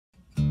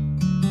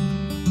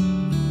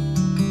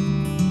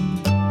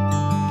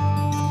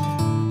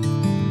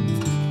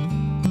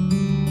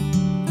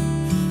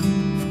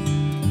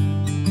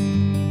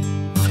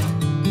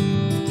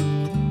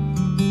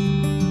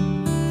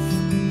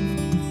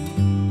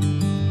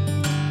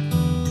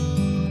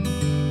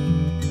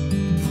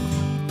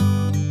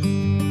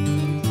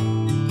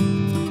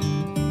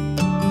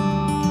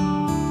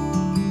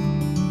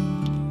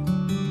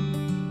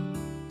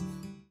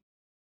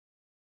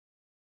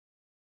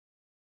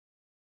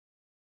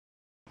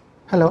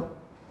Hello.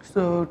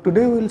 So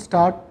today we will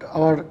start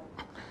our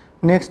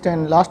next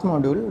and last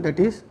module, that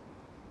is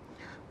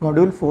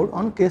module 4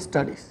 on case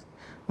studies.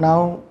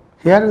 Now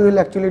here we will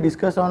actually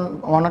discuss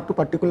on one or two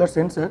particular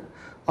sensor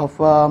of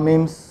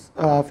MEMS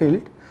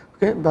field.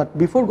 Okay, but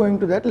before going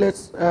to that,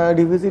 let's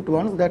revisit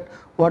once that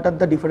what are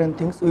the different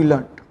things we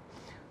learnt.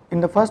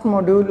 In the first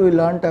module we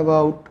learnt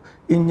about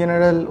in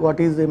general what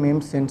is a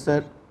MEMS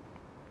sensor,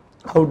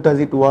 how does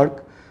it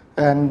work,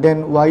 and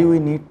then why we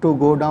need to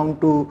go down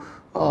to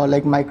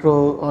like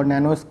micro or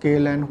nano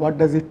scale, and what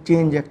does it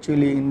change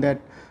actually in that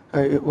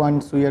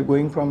once we are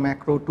going from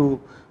macro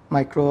to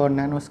micro or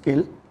nano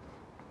scale.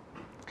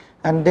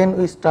 And then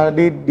we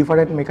studied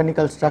different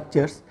mechanical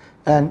structures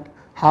and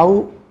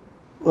how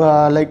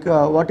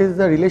what is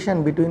the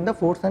relation between the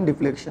force and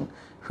deflection.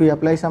 If we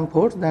apply some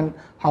force, then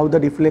how the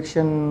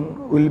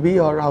deflection will be,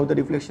 or how the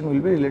deflection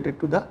will be related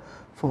to the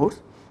force.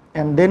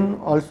 And then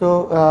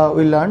also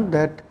we learned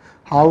that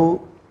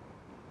how,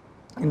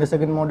 in the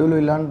second module we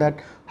learned that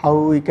how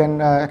we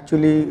can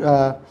actually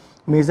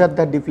measure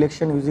that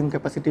deflection using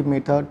capacitive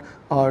method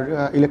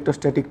or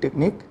electrostatic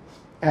technique.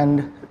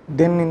 And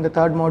then in the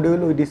third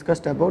module we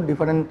discussed about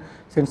different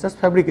sensors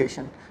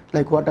fabrication,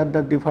 like what are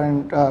the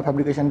different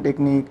fabrication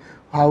technique,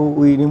 how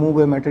we remove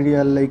a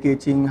material like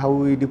etching, how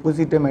we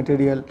deposit a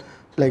material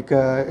like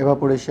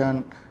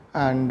evaporation,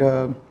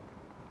 and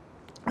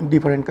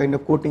different kind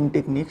of coating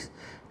techniques.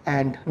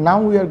 And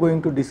now we are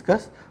going to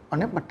discuss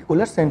on a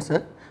particular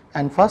sensor,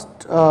 and first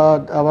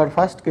our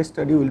first case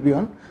study will be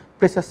on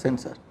pressure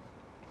sensor.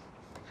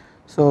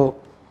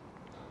 So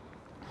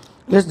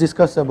let's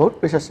discuss about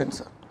pressure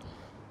sensor.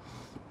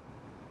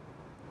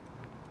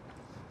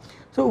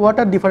 So what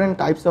are different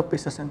types of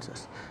pressure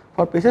sensors?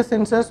 For pressure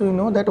sensors, we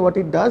know that what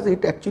it does,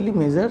 it actually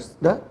measures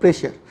the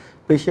pressure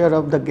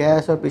of the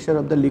gas or pressure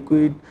of the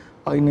liquid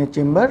in a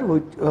chamber,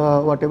 which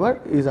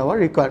whatever is our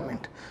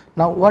requirement.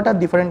 Now what are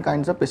different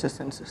kinds of pressure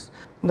sensors?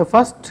 The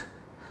first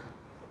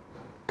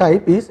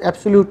type is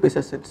absolute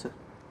pressure sensor.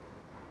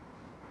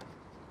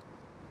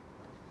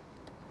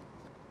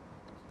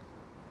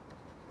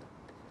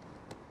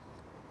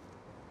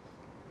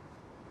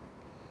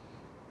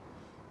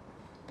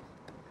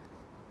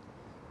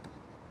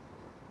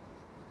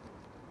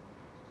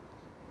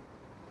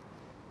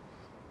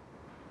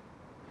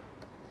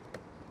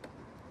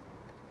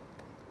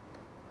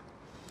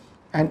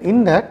 And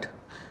in that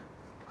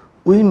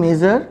we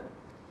measure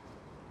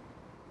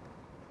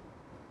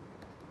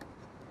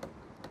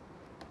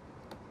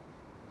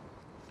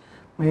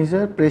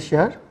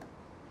pressure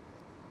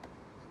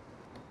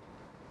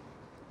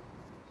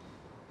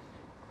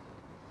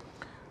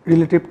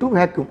relative to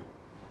vacuum.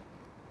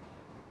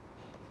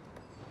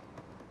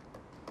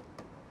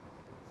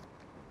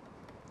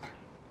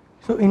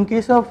 So in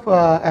case of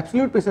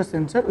absolute pressure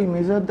sensor, we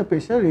measure the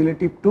pressure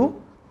relative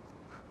to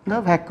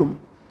the vacuum.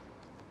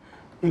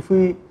 If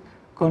we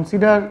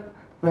consider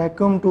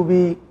vacuum to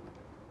be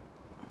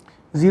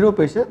zero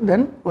pressure,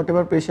 then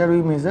whatever pressure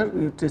we measure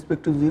with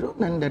respect to zero,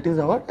 then that is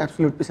our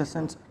absolute pressure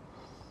sensor.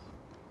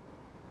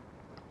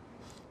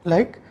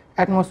 Like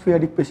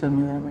atmospheric pressure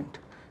measurement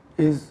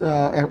is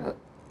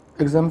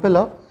example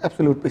of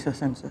absolute pressure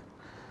sensor.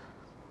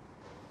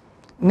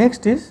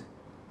 Next is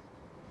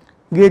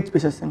gauge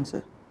pressure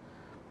sensor.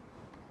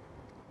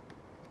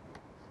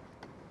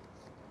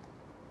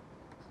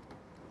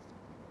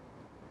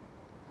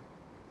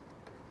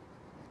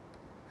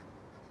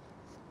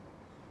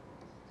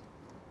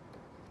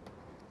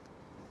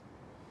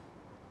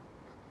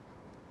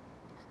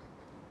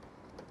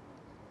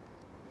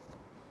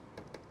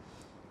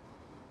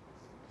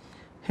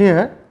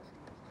 Here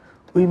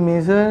we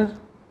measure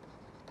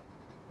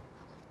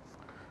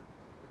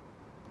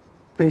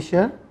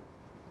pressure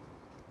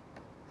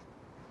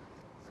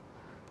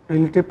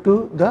relative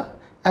to the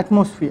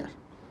atmosphere.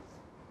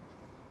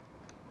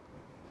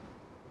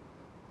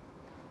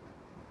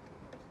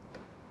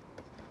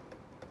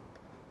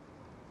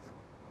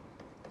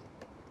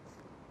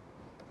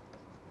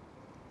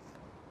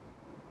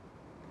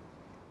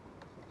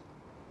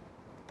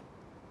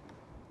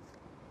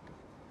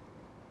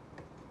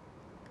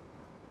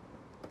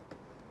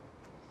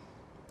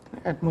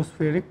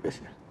 Atmospheric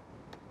pressure.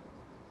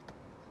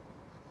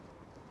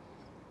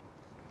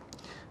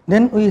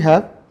 Then we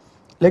have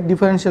like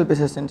differential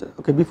pressure sensor.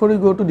 Okay, before we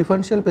go to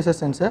differential pressure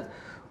sensor,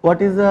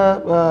 what is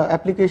the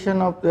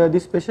application of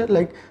this pressure?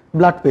 Like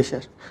blood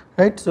pressure,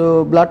 right?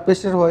 So blood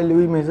pressure, while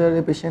we measure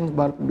a patient's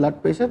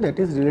blood pressure, that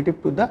is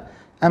relative to the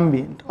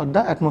ambient or the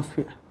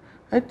atmosphere,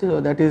 right?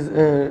 So that is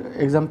an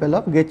example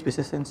of gauge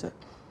pressure sensor.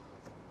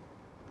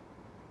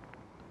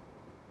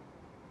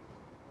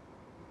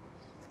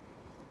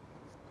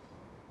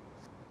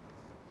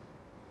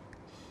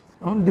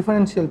 On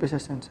differential pressure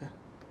sensor.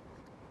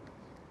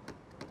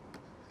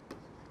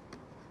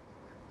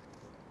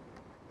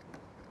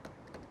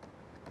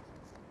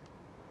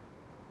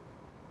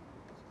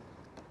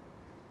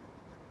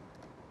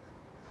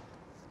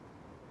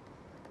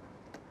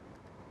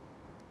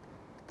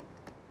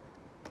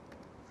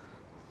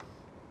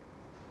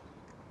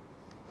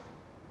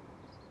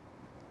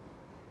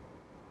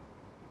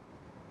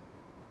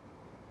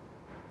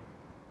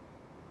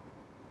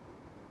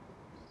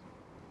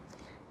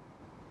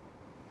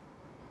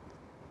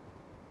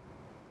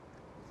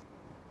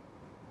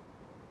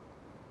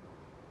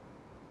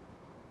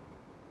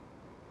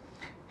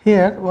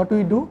 here what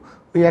we do,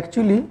 we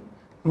actually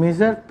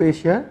measure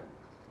pressure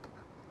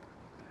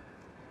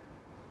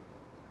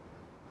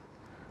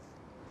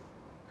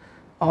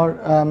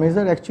or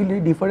measure actually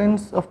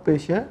difference of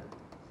pressure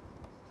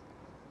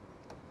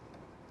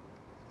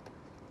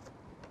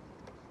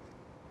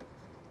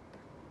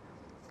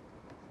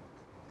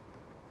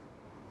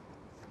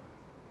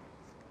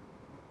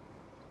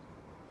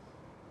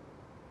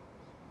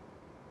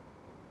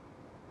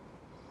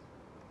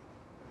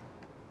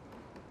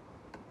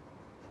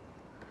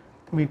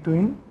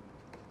between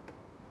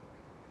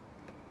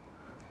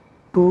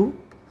two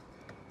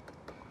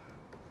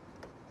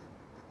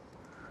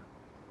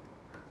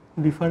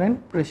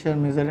different pressure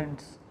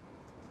measurements.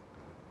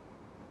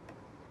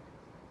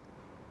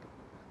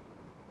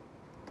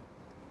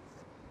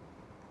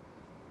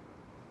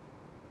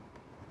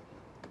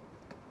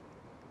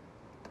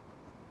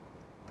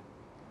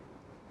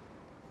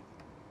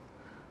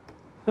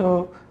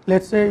 So,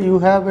 let us say you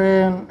have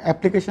an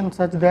application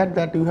such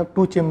that you have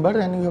two chambers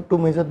and you have to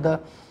measure the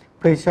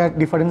pressure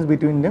difference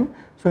between them.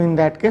 So, in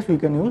that case we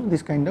can use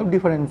this kind of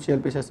differential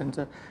pressure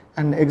sensor,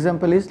 and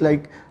example is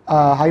like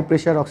high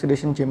pressure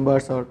oxidation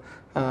chambers or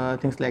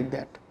things like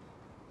that.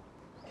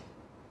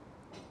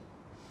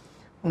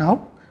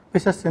 Now,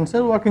 pressure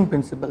sensor working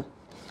principle.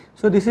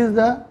 So, this is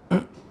the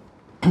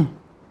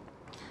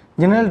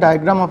general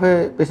diagram of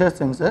a pressure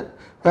sensor,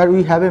 where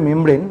we have a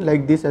membrane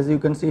like this, as you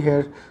can see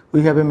here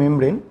we have a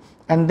membrane,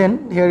 and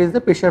then here is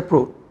the pressure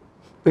port,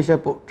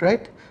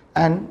 right,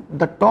 and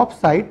the top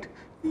side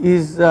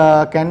is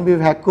can be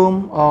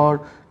vacuum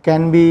or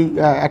can be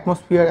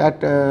atmosphere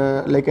at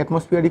like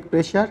atmospheric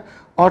pressure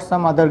or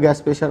some other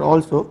gas pressure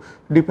also,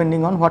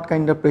 depending on what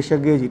kind of pressure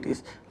gauge it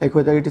is, like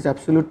whether it is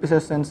absolute pressure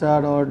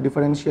sensor or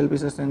differential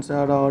pressure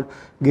sensor or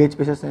gauge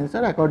pressure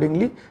sensor.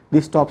 Accordingly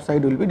this top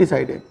side will be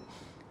decided.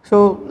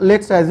 So,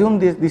 let us assume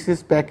this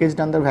is packaged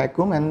under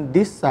vacuum and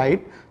this side,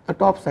 the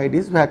top side,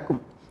 is vacuum.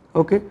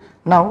 Okay.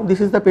 Now,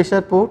 this is the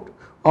pressure port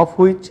of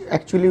which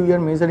actually we are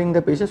measuring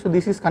the pressure. So,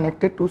 this is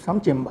connected to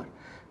some chamber,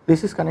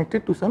 this is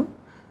connected to some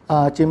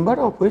chamber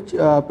of which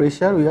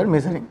pressure we are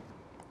measuring.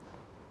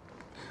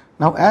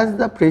 Now, as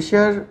the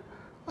pressure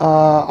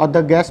or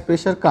the gas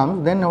pressure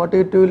comes, then what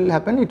it will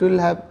happen, it will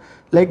have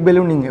like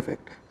ballooning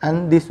effect,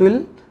 and this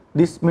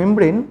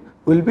membrane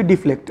will be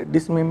deflected,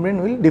 this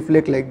membrane will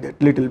deflect like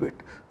that little bit.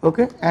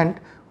 Okay, and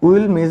we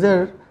will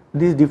measure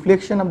this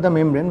deflection of the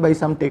membrane by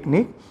some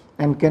technique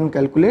and can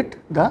calculate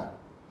the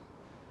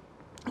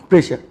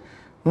pressure.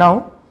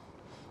 Now,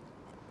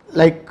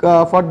 like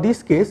for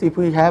this case, if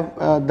we have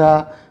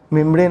the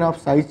membrane of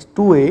size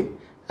 2A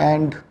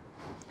and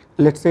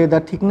let us say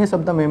the thickness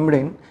of the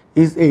membrane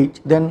is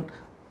h, then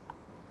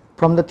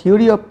from the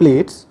theory of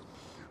plates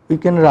we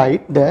can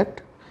write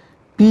that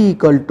P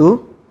equal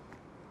to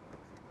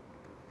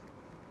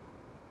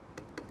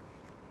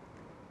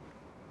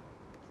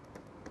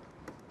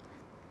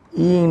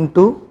E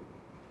into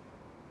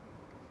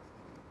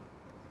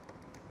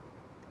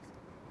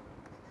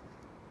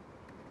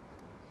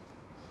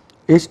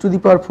h to the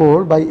power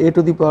 4 by a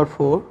to the power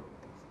 4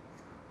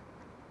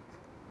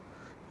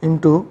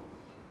 into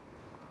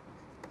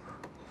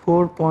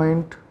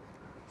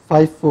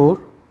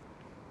 4.54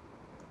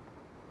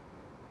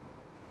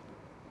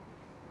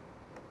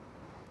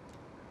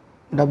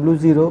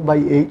 W0 by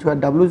h, where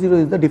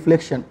W0 is the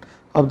deflection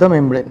of the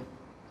membrane,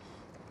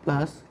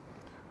 plus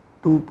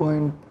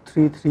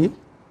 2.33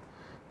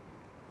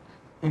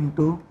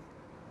 into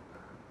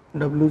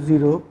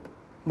W0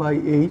 by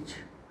h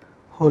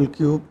whole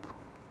cube.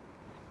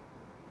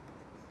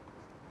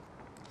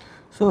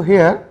 So,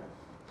 here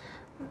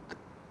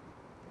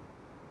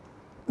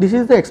this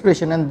is the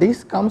expression and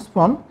this comes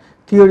from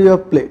theory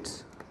of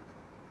plates.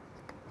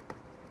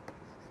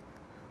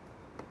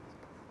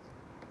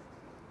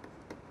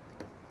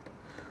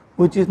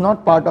 Which is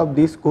not part of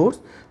this course,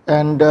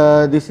 and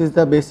this is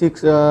the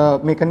basics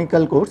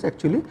mechanical course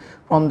actually.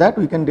 From that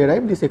we can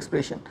derive this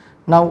expression.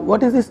 Now,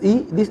 what is this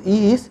E? This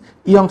E is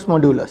Young's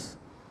modulus.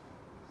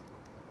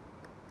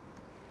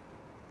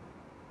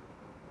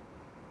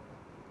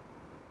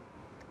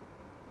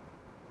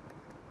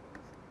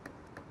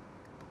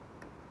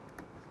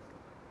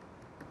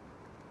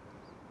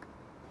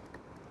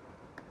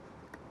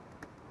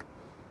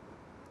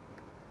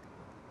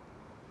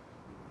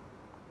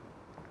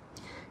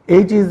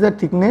 H is the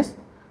thickness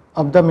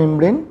of the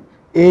membrane,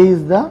 A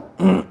is the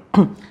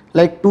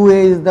like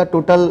 2A is the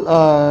total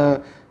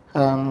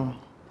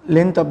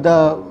length of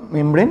the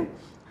membrane,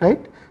 right,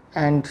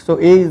 and so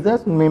A is the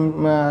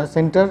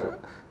center,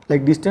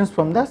 like distance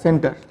from the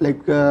center,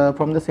 like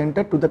from the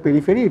center to the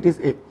periphery, it is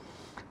A.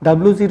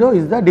 W0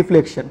 is the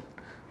deflection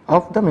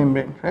of the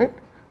membrane, right.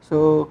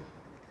 So,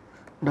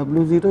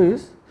 W0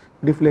 is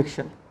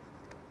deflection.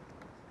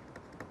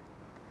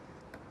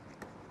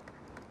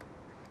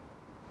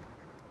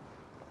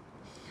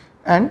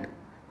 And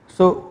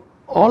so,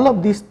 all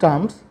of these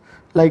terms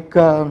like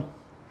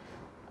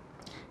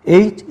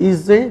H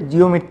is a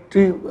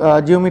geometry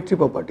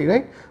property,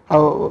 right.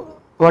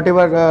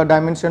 Whatever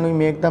dimension we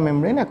make the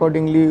membrane,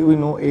 accordingly we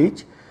know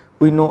H,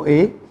 we know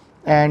A,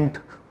 and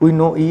we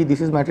know E,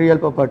 this is material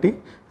property,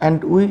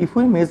 and if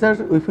we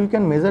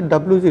can measure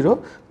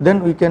W0,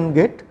 then we can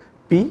get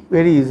P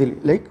very easily,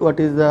 like what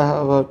is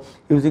the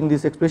using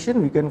this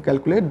expression we can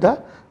calculate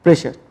the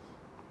pressure.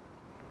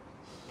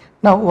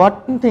 Now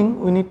one thing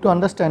we need to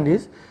understand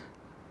is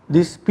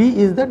this P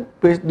is the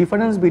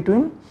difference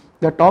between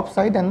the top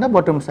side and the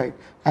bottom side,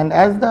 and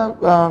as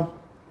the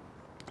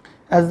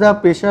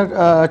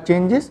pressure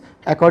changes,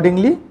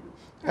 accordingly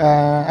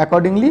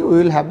we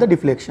will have the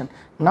deflection.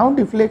 Now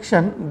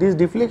deflection, this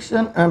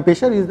deflection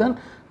pressure is the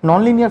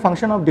nonlinear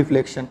function of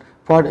deflection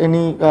for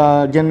any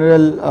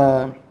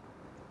general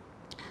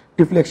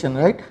deflection,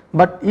 right.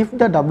 But if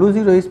the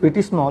W0 is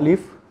pretty small, if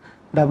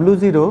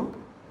W0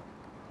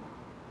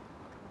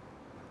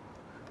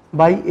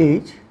 by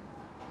H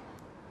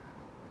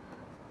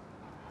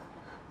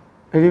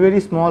very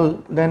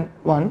small than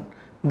 1,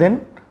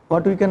 then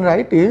what we can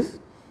write is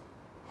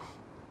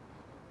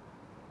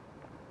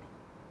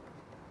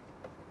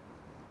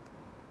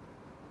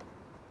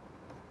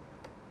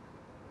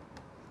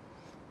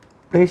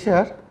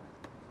pressure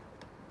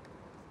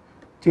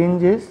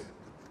changes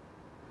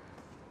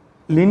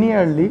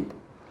linearly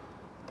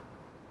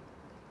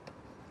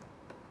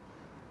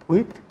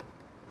with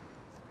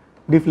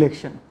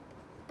deflection,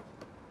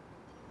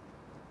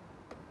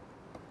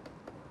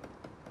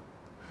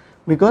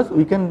 because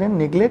we can then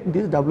neglect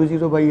this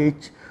W0 by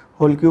H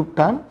whole cube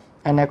term,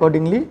 and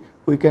accordingly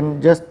we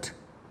can just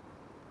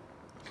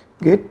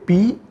get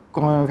P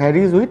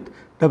varies with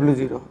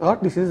W0, or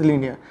this is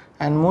linear.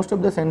 And most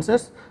of the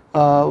sensors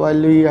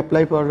while we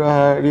apply for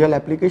real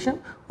application,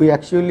 we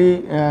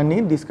actually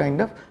need this kind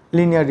of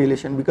linear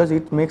relation, because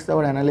it makes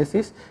our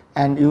analysis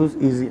and use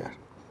easier.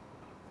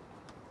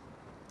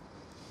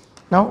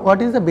 Now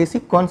what is the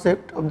basic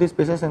concept of this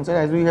pressure sensor?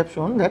 As we have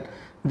shown that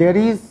there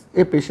is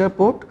a pressure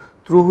port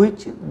through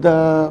which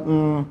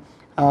the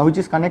which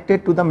is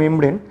connected to the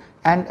membrane,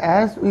 and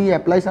as we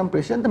apply some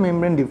pressure, the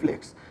membrane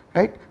deflects,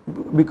 right,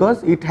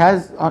 because it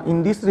has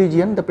in this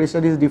region the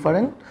pressure is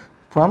different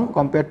from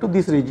compared to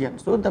this region,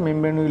 so the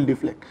membrane will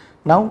deflect.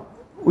 Now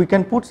we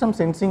can put some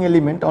sensing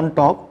element on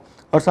top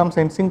or some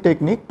sensing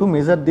technique to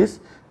measure this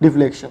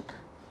deflection,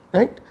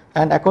 right,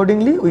 and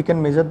accordingly we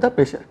can measure the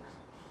pressure.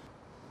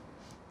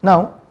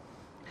 Now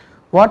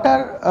what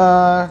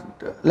are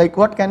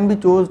what can be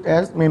chosen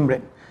as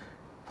membrane?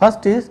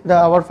 First is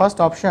our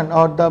first option,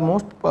 or the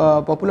most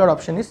popular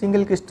option, is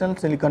single crystal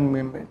silicon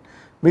membrane,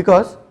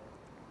 because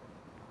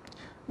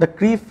the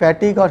creep,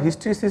 fatigue or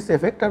hysteresis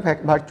effect are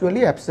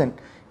virtually absent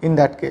in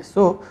that case.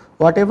 So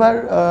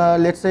whatever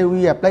let us say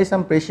we apply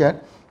some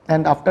pressure,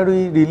 and after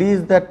we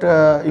release that,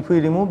 if we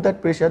remove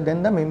that pressure,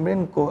 then the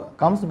membrane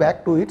comes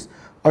back to its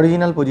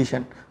original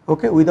position,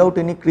 okay, without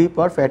any creep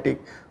or fatigue.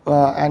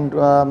 And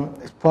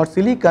for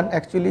silicon,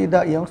 actually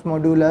the Young's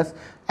modulus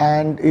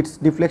and its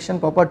deflection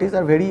properties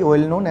are very well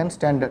known and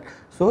standard.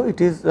 So it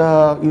is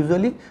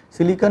usually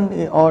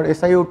silicon or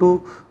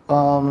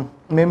SiO2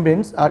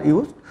 membranes are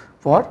used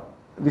for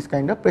this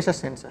kind of pressure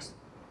sensors.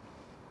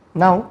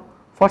 Now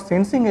for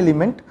sensing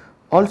element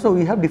also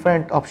we have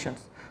different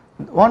options.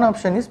 One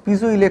option is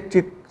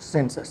piezoelectric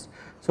sensors.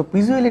 So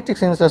piezoelectric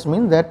sensors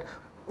means that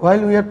while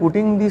we are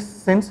putting this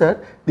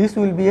sensor, this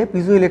will be a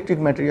piezoelectric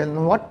material.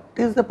 Now what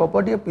is the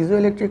property of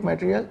piezoelectric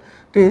material?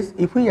 It is,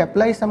 if we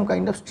apply some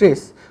kind of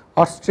stress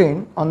or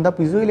strain on the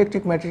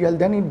piezoelectric material,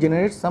 then it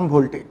generates some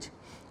voltage,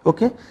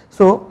 okay.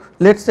 So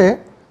let's say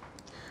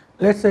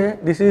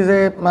this is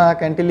a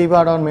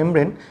cantilever or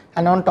membrane,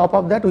 and on top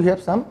of that we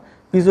have some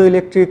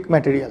piezoelectric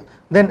material.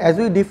 Then as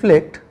we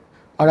deflect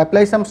or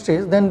apply some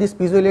stress, then this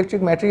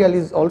piezoelectric material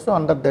is also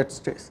under that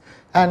stress,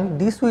 and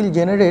this will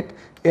generate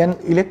an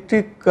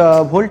electric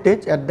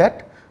voltage at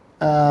that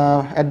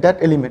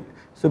element.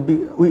 So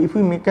if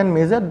we can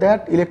measure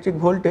that electric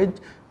voltage,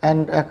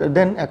 and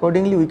then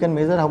accordingly we can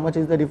measure how much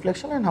is the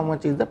deflection and how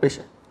much is the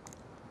pressure.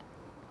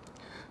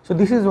 So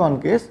this is one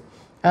case.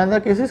 Another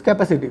case is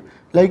capacitive.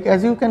 Like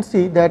as you can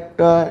see that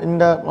in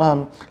the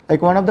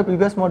like one of the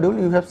previous module,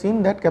 you have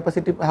seen that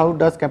capacitive, how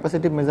does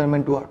capacitive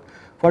measurement work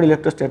for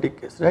electrostatic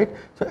case, right.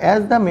 So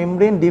as the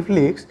membrane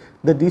deflects,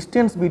 the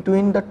distance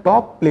between the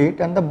top plate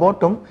and the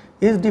bottom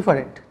is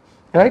different,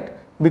 right,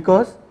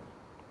 because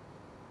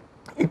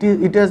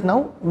it has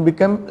now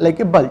become like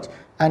a bulge,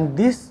 and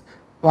this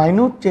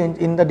minute change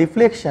in the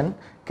deflection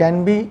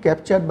can be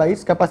captured by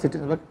its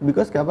capacitance,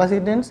 because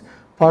capacitance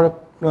for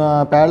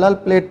parallel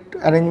plate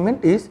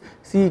arrangement is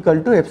C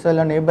equal to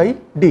epsilon A by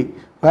D,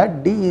 where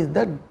D is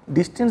the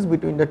distance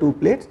between the two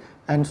plates,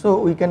 and so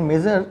we can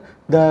measure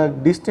the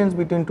distance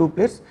between two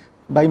plates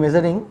by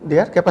measuring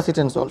their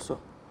capacitance also.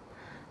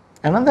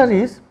 Another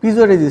is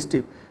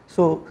piezoresistive.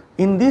 So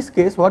in this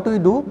case what we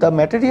do, the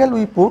material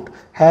we put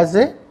has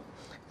a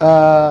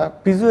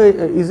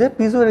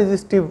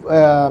piezoresistive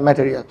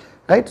material,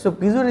 right. So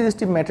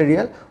piezoresistive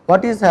material,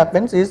 what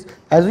happens is,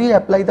 as we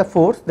apply the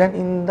force, then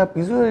in the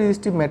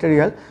piezoresistive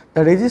material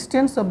the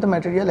resistance of the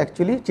material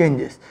actually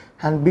changes,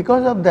 and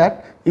because of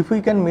that, if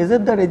we can measure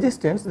the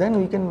resistance, then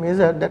we can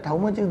measure that how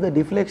much is the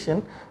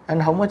deflection and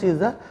how much is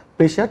the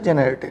pressure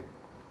generated.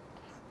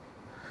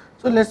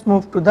 So let us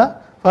move to the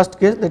first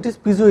case, that is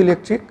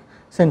piezoelectric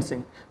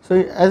sensing. So,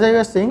 as I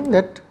was saying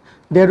that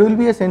there will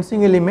be a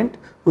sensing element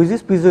which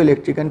is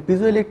piezoelectric, and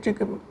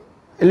piezoelectric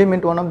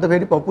element, one of the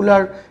very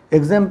popular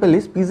example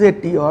is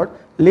PZT or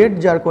lead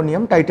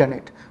zirconium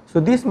titanate. So,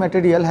 this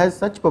material has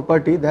such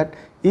property that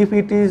if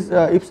it is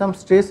if some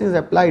stress is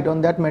applied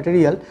on that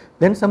material,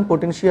 then some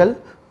potential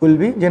will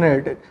be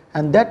generated,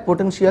 and that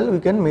potential we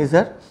can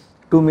measure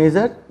to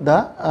measure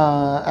the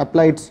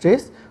applied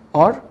stress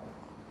or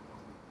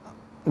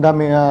the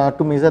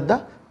to measure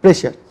the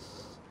pressure.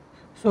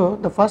 So,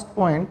 the first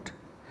point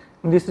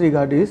in this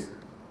regard is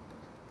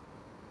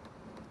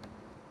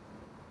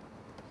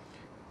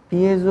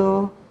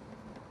piezoelectric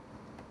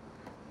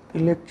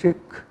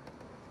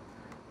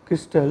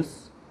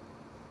crystals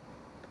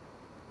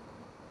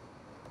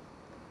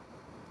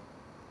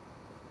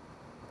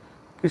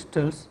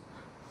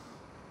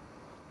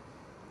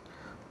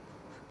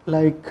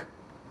like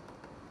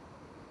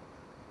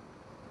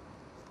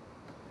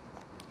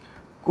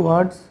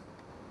quartz,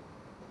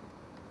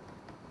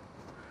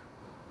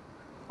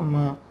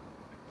 let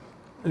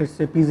us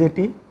say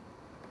PZT,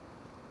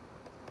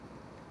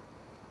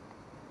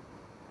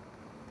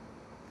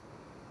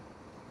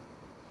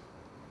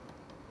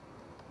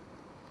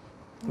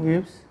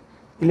 gives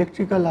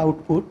electrical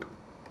output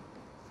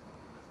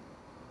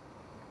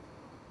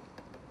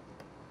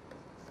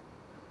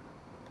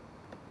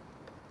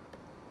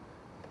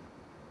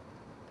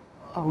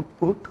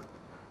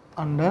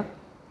under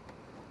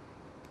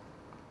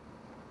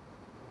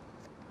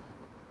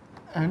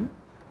an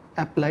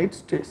applied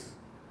stress.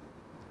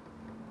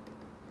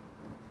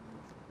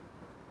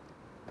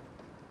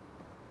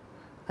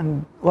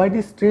 And why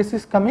this stress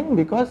is coming?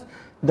 Because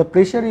the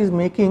pressure is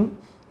making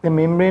the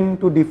membrane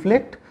to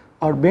deflect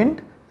or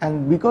bend,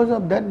 and because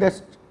of that,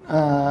 that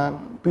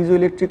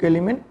piezoelectric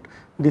element,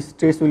 this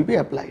stress will be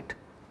applied.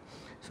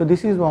 So,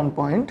 this is one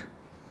point.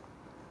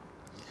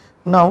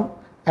 Now,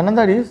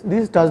 another is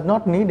this does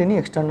not need any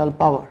external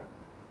power.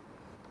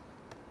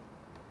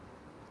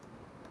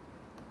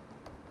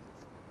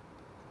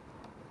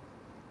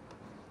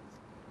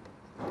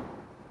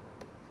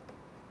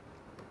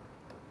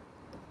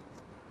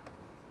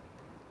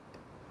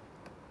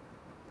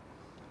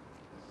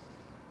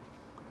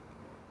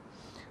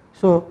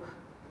 So,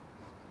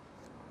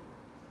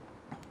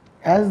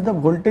 as the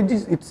voltage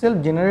is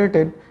itself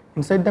generated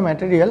inside the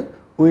material,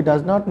 we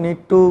does not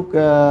need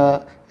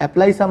to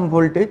apply some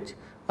voltage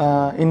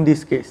in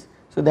this case.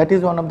 So, that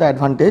is one of the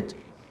advantage,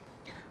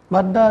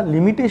 but the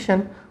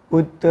limitation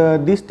with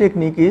this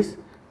technique is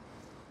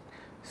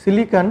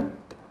silicon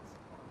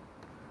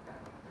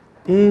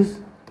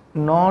is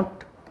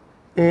not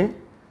a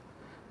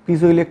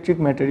piezoelectric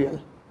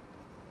material.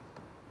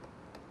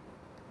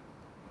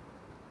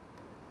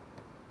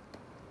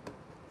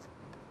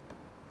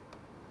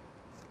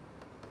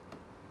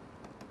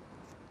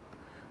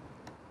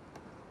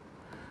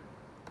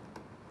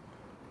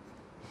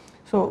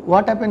 So,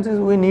 what happens is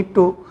we need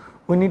to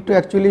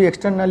actually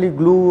externally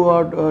glue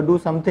or do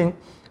something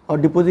or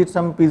deposit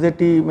some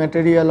PZT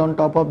material on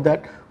top of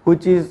that,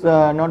 which is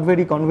not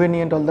very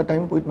convenient all the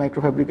time with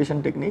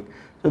microfabrication technique.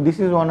 So, this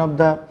is one of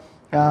the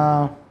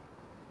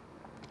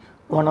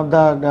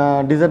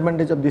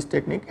disadvantage of this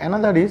technique.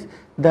 Another is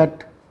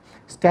that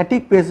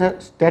static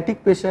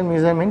pressure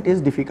measurement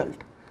is difficult.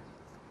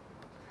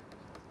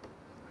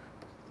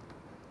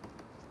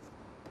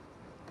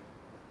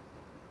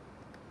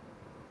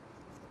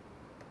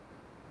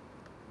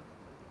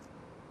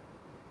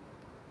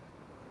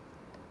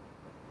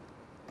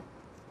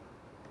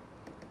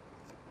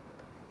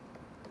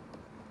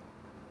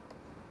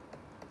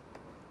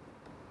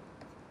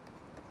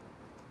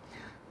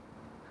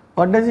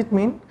 What does it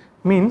mean?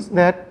 Means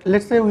that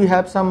let us say we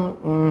have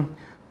some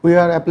we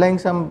are applying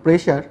some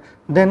pressure,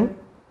 then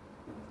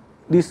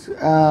this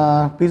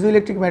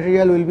piezoelectric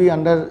material will be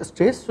under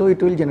stress, so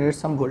it will generate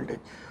some voltage.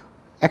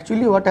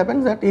 Actually what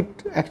happens that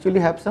it actually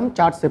have some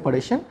charge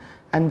separation,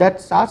 and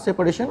that charge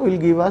separation will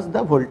give us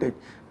the voltage.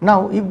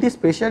 Now if this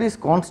pressure is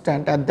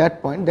constant at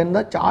that point, then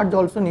the charge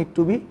also need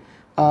to be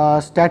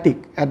static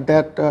at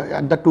that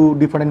at the two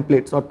different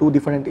plates or two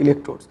different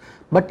electrodes,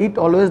 but it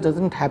always does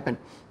not happen,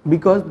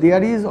 because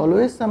there is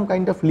always some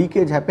kind of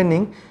leakage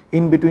happening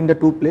in between the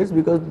two plates,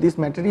 because this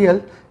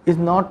material is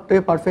not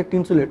a perfect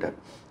insulator.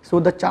 So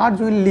the charge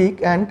will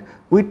leak, and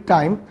with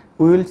time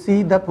we will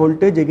see the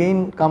voltage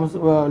again comes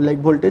like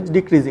voltage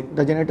decreasing,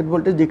 the generated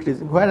voltage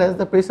decreasing, whereas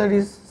the pressure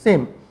is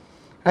same,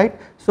 right.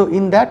 So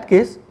in that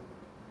case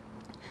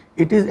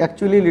it is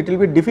actually little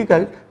bit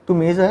difficult to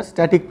measure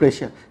static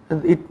pressure.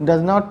 It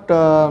does not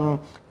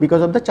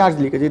because of the charge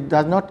leakage, it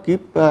does not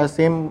keep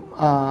same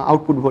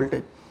output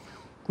voltage.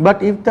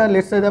 But if the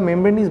let us say the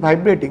membrane is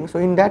vibrating, so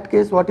in that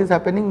case what is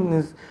happening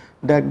is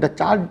that the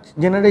charge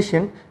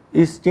generation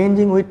is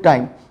changing with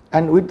time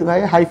and with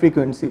very high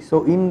frequency.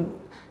 So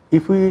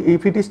if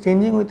it is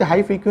changing with a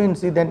high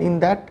frequency, then in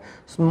that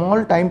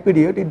small time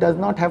period it does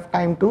not have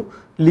time to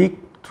leak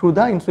through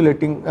the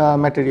insulating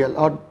material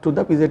or to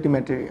the PZT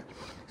material.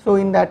 So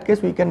in that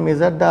case we can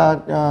measure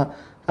the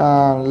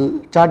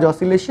charge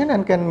oscillation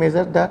and can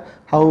measure the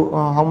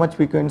how much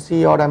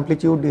frequency or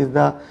amplitude is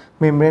the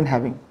membrane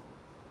having.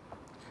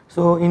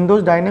 So, in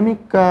those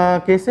dynamic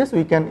cases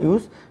we can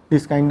use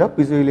this kind of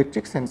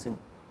piezoelectric sensing.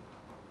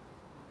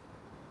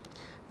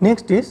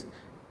 Next is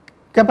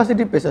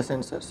capacitive pressure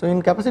sensor. So,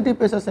 in capacitive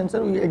pressure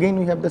sensor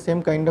we have the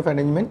same kind of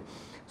arrangement.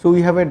 So,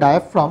 we have a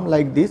diaphragm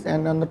like this,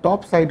 and on the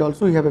top side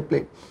also we have a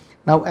plate.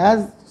 Now,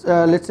 as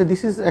let us say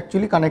this is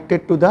actually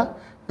connected to the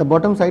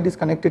bottom side is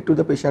connected to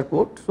the pressure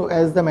port. So,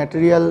 as the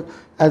material,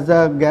 as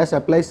the gas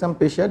applies some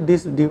pressure,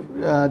 this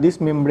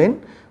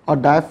membrane or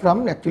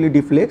diaphragm actually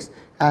deflects,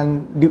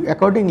 and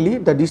accordingly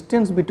the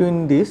distance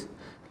between this,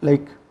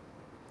 like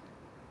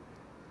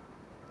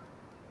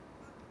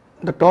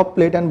the top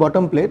plate and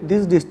bottom plate,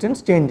 this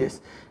distance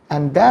changes,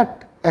 and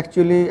that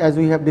actually, as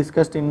we have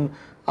discussed in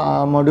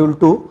module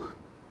 2,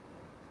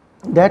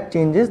 that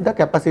changes the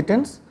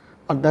capacitance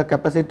or the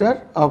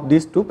capacitor of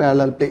these two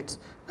parallel plates,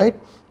 right.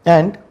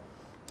 And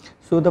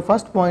so, the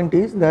first point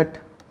is that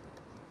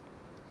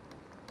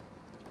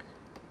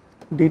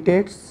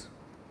detects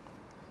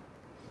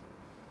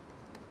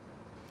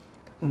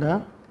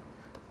the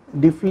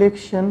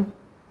deflection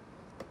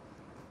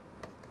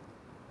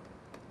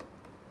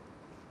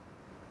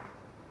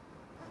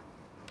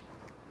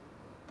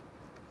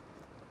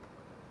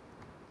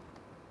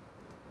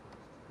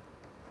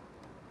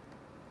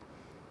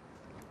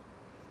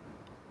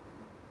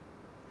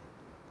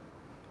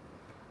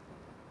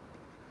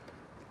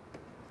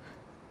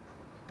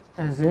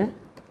as a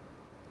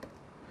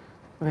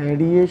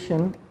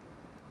variation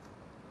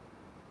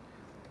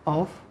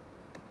of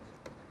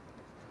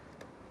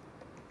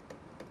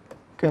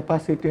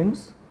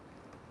capacitance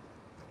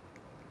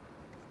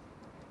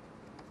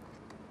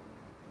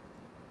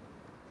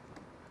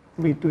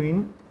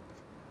between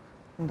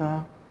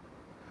the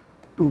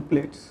two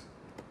plates.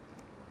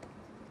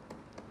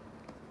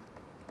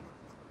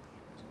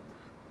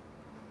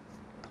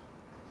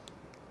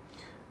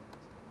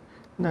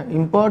 The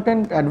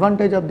important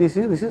advantage of this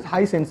is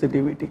high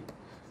sensitivity,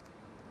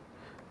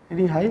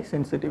 very high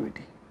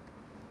sensitivity.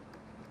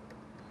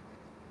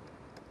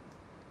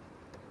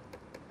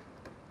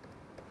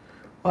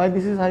 Why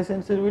this is high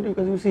sensitivity?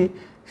 Because you see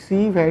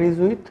C varies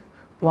with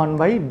 1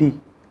 by D,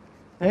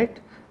 right,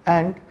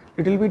 and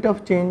little bit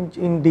of change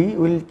in D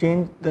will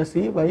change the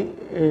C by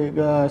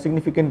a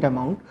significant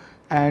amount,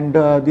 and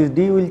this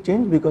D will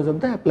change because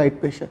of the applied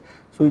pressure.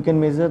 So, we can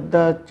measure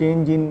the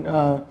change in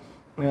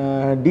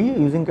D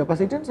using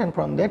capacitance, and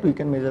from that we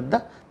can measure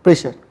the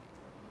pressure.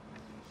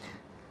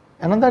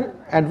 Another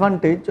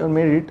advantage or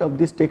merit of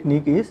this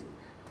technique is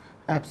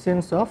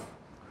absence of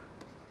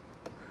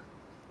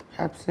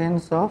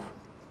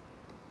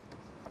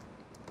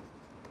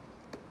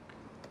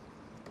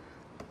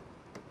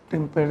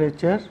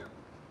temperature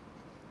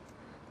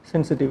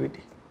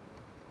sensitivity.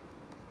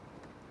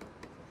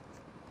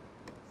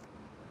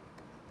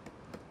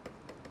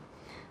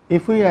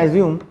 If we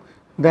assume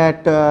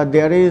that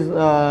there is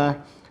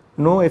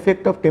no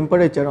effect of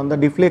temperature on the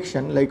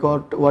deflection, like or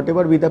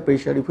whatever be the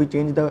pressure, if we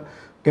change the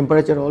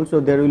temperature also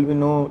there will be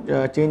no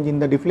change in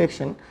the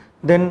deflection,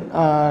 then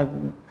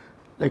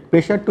like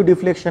pressure to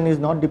deflection is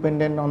not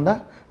dependent on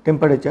the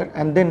temperature,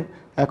 and then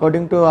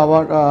according to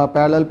our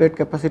parallel plate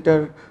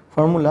capacitor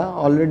formula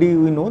already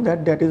we know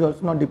that that is also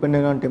not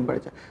dependent on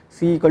temperature.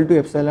 C equal to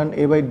epsilon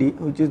A by D,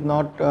 which is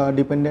not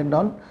dependent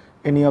on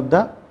any of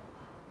the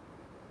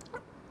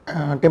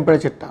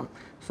temperature term.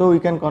 So, we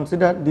can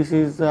consider this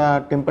is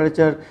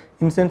temperature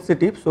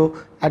insensitive. So,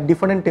 at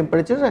different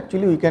temperatures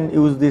actually we can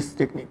use this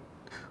technique,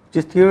 which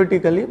is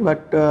theoretically,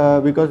 but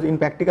because in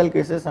practical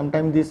cases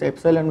sometimes this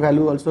epsilon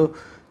value also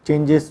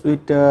changes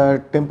with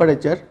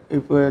temperature.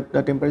 If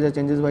the temperature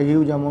changes by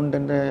huge amount,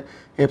 then the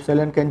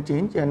epsilon can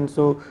change, and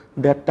so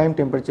that time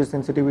temperature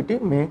sensitivity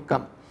may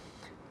come.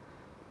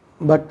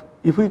 But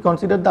if we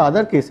consider the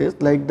other cases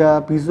like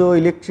the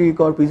piezoelectric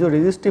or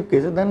piezoresistive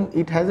cases, then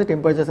it has a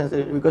temperature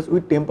sensitivity, because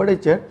with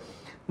temperature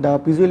the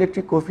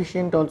piezoelectric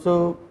coefficient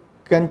also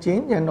can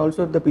change, and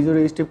also the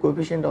piezoresistive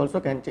coefficient also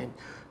can change.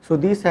 So,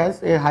 this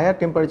has a higher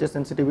temperature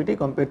sensitivity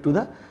compared to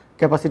the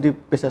capacitive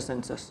pressure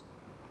sensors.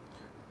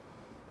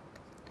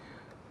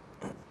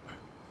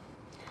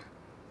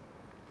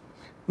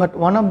 But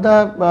one of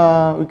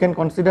the we can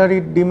consider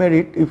it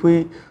demerit if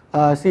we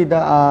see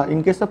the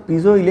in case of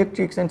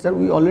piezoelectric sensor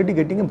we already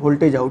getting a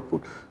voltage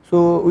output.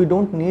 So, we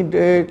do not need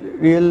a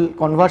real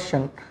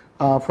conversion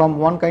from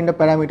one kind of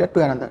parameter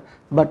to another,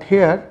 but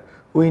here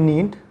we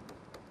need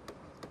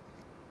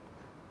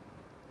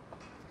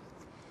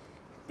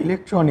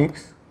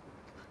electronics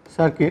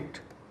circuit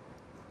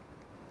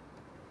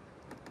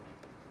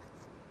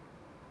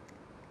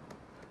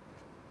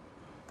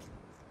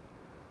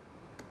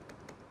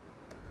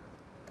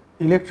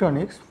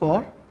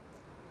for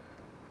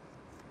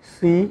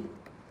C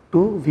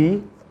to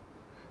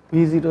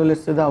V0, let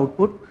us say the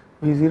output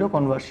V0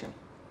 conversion.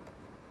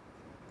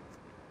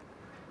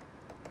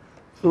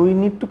 So, we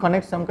need to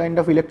connect some kind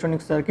of electronic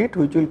circuit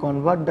which will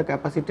convert the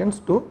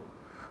capacitance to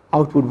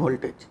output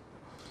voltage.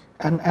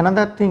 And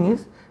another thing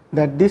is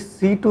that this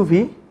C to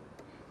V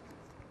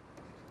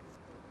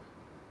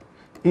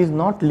is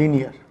not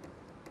linear.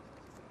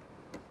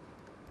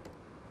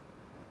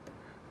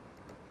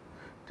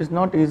 It is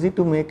not easy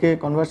to make a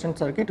conversion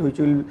circuit which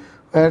will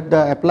where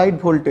the applied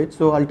voltage.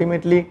 So,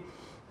 ultimately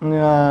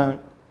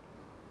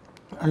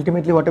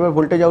whatever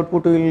voltage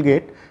output we will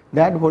get,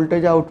 that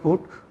voltage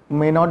output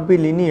may not be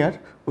linear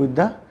with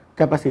the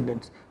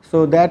capacitance.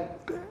 So, that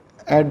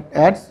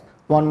adds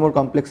one more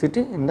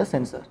complexity in the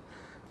sensor.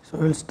 So,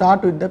 we will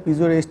start with the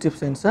piezoresistive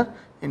sensor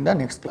in the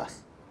next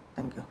class.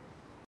 Thank you.